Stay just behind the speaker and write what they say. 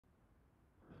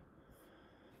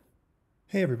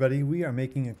Hey everybody, we are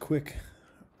making a quick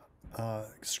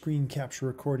screen capture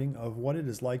recording of what it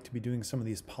is like to be doing some of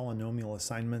these polynomial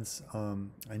assignments.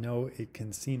 I know it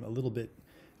can seem a little bit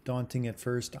daunting at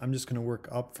first. I'm just going to work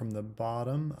up from the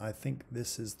bottom. I think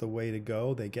this is the way to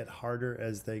go. They get harder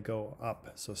as they go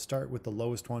up. So start with the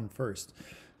lowest one first.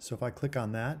 So if I click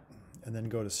on that and then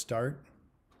go to start,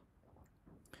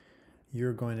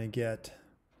 you're going to get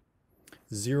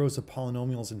zeros of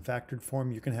polynomials in factored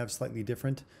form. You can have slightly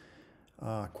different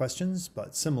questions,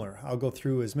 but similar. I'll go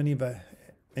through as many of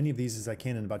these as I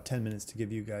can in about 10 minutes to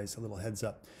give you guys a little heads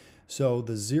up. So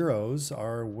the zeros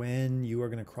are when you are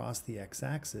going to cross the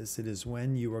x-axis. It is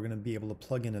when you are going to be able to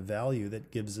plug in a value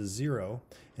that gives a zero.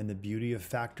 And the beauty of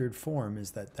factored form is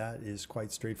that that is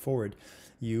quite straightforward.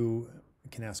 You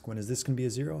can ask, when is this going to be a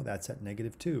zero? That's at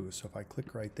 -2. So if I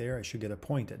click right there, I should get a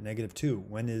point at -2.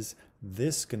 When is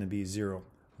this going to be zero?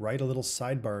 Write a little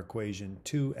sidebar equation.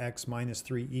 2x minus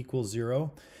 3 equals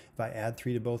 0. If I add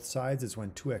 3 to both sides, it's when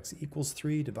 2x equals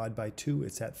 3. Divide by 2,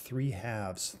 it's at 3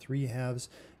 halves. 3 halves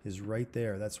is right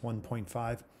there. That's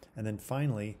 1.5. And then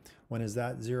finally, when is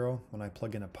that 0? When I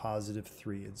plug in a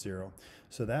 +3, it's 0.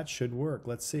 So that should work.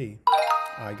 Let's see.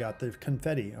 I got the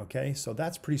confetti. Okay, so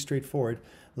that's pretty straightforward.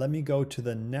 Let me go to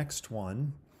the next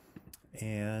one.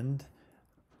 And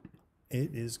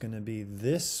it is going to be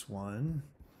this one.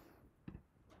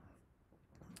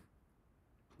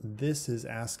 This is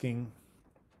asking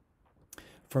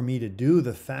for me to do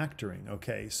the factoring.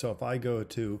 Okay, so if I go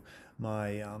to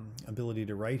my ability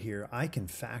to write here, I can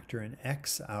factor an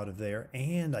x out of there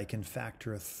and I can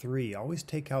factor a 3. Always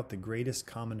take out the greatest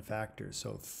common factor.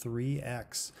 So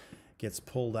 3x gets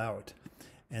pulled out.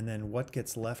 And then what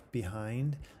gets left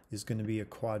behind is going to be a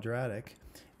quadratic.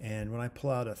 And when I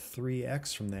pull out a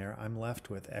 3x from there, I'm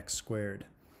left with x squared.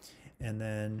 And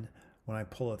then when I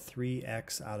pull a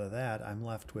 3x out of that, I'm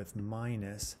left with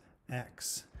minus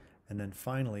x. And then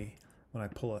finally, when I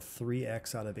pull a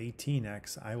 3x out of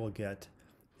 18x, I will get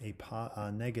a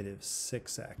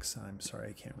 -6x. I'm sorry,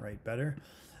 I can't write better.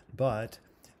 But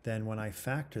then when I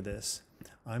factor this,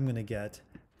 I'm going to get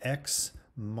x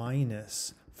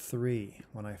minus 3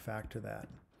 when I factor that.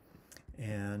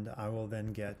 And I will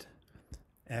then get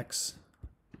x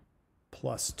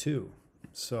plus 2.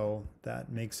 So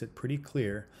that makes it pretty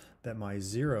clear that my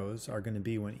zeros are going to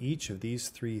be when each of these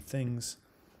three things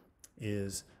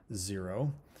is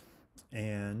 0.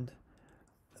 And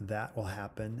that will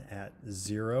happen at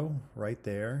 0 right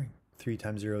there. 3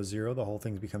 times 0 is 0. The whole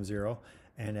thing becomes 0.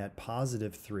 And at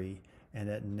 +3 and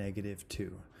at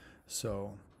 -2.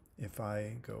 So if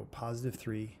I go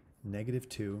 +3,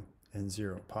 -2, and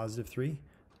 0. +3,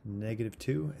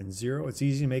 -2, and 0. It's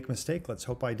easy to make a mistake. Let's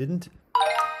hope I didn't.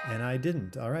 And I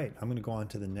didn't. All right, I'm going to go on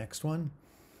to the next one.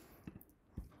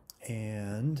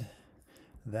 And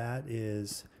that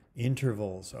is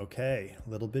intervals. Okay, a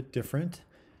little bit different.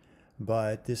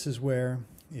 But this is where,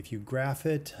 if you graph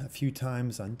it a few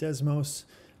times on Desmos,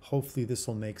 hopefully this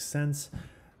will make sense.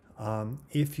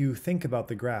 If you think about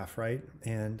the graph, right?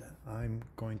 And I'm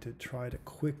going to try to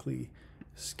quickly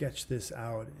sketch this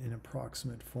out in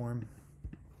approximate form.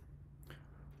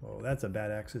 Whoa, that's a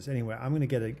bad axis. Anyway, I'm going to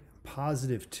get a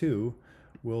 +2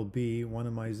 will be one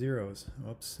of my zeros.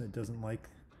 Oops, it doesn't like,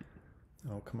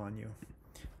 oh, come on you.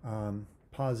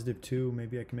 +2,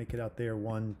 maybe I can make it out there,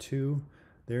 1, 2.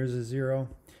 There's a 0.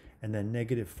 And then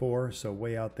 -4, so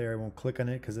way out there. I won't click on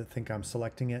it because I think I'm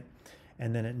selecting it.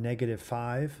 And then at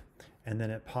 -5, and then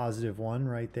at +1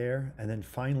 right there. And then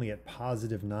finally at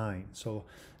 +9. So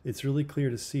it's really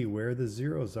clear to see where the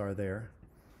zeros are there.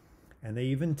 And they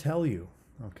even tell you,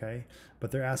 okay?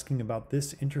 But they're asking about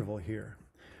this interval here.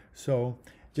 So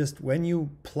just when you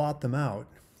plot them out,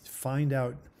 find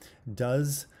out,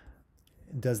 does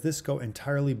this go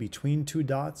entirely between two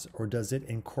dots or does it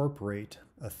incorporate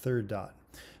a third dot?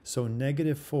 So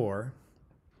 -4,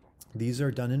 these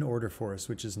are done in order for us,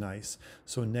 which is nice.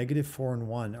 So -4 and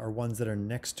 1 are ones that are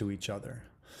next to each other.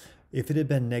 If it had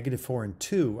been -4 and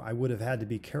 2, I would have had to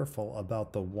be careful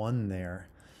about the 1 there.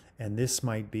 And this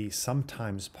might be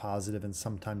sometimes positive and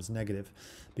sometimes negative,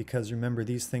 because remember,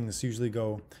 these things usually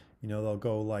go, they'll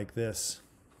go like this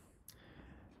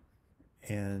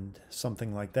and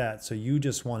something like that. So you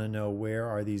just want to know, where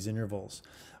are these intervals?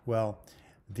 Well,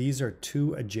 these are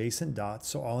two adjacent dots,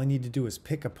 so all I need to do is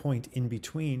pick a point in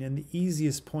between, and the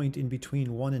easiest point in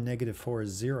between 1 and -4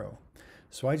 is 0.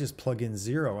 So I just plug in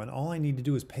 0, and all I need to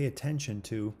do is pay attention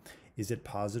to, is it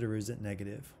positive or is it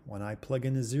negative? When I plug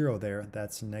in a 0 there,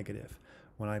 that's negative.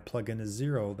 When I plug in a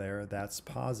 0 there, that's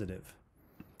positive.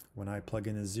 When I plug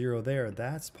in a 0 there,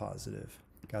 that's positive.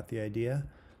 Got the idea?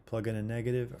 Plug in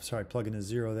a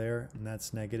 0 there, and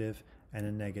that's negative, and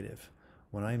a negative.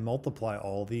 when I multiply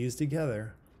all these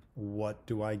together, what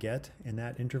do I get in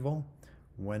that interval?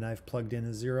 When I've plugged in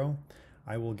a 0,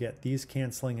 I will get these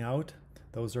canceling out.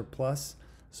 Those are plus,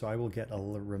 so I will get a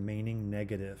remaining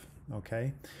negative,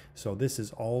 okay? So this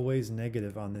is always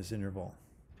negative on this interval,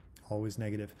 always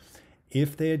negative.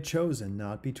 If they had chosen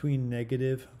not between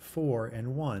 -4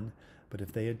 and 1, but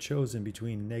if they had chosen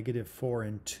between -4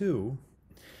 and 2,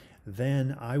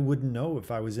 then I wouldn't know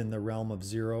if I was in the realm of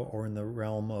 0 or in the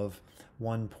realm of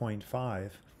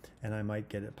 1.5, and I might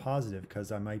get it positive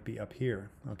because I might be up here,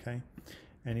 okay?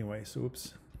 Anyway, so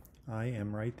oops, I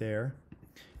am right there,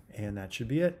 and that should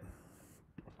be it.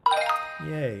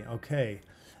 Yay, okay.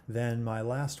 Then my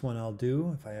last one I'll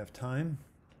do, if I have time,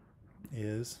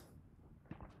 is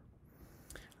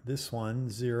this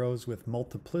one, zeros with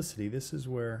multiplicity. This is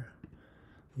where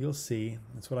you'll see,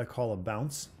 that's what I call a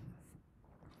bounce.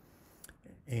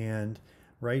 And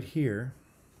right here,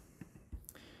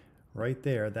 right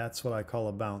there, that's what I call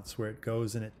a bounce, where it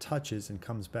goes and it touches and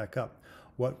comes back up.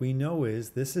 What we know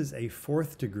is this is a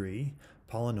 4th degree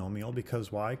polynomial,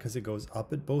 because why? Because it goes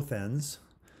up at both ends,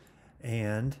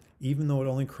 and even though it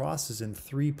only crosses in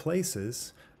 3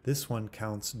 places, this one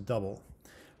counts double.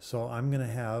 So I'm going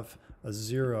to have a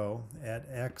 0 at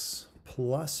x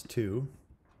plus 2,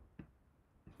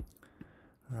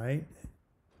 right?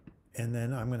 And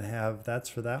then I'm going to have, that's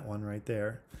for that one right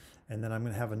there. And then I'm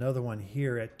going to have another one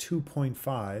here at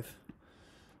 2.5.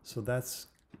 So that's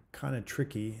kind of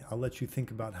tricky. I'll let you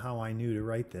think about how I knew to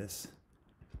write this.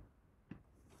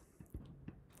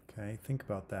 Okay, think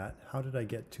about that. How did I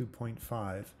get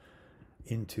 2.5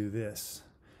 into this?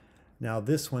 Now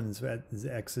this one is at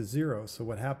x is 0. So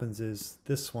what happens is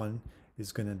this one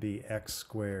is going to be x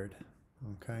squared.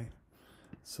 Okay.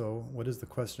 So what is the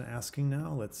question asking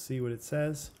now? Let's see what it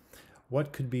says.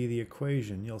 What could be the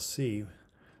equation? You'll see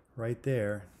right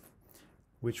there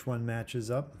which one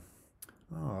matches up.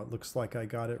 Oh, it looks like I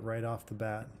got it right off the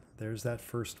bat. There's that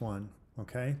first one.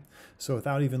 Okay, so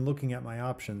without even looking at my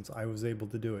options, I was able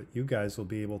to do it. You guys will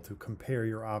be able to compare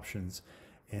your options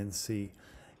and see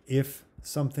if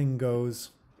something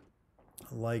goes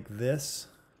like this,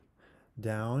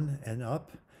 down and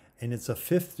up, and it's a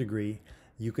 5th degree,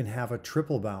 you can have a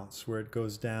triple bounce where it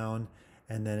goes down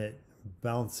and then it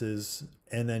bounces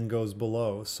and then goes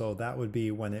below. So that would be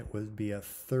when it would be a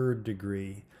 3rd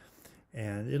degree,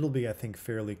 and it'll be, I think,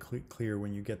 fairly clear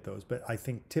when you get those. But I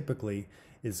think typically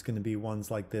it's going to be ones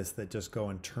like this that just go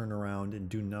and turn around and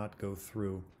do not go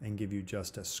through and give you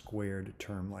just a squared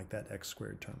term like that x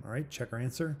squared term. All right, check our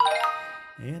answer,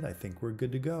 and I think we're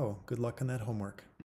good to go. Good luck on that homework.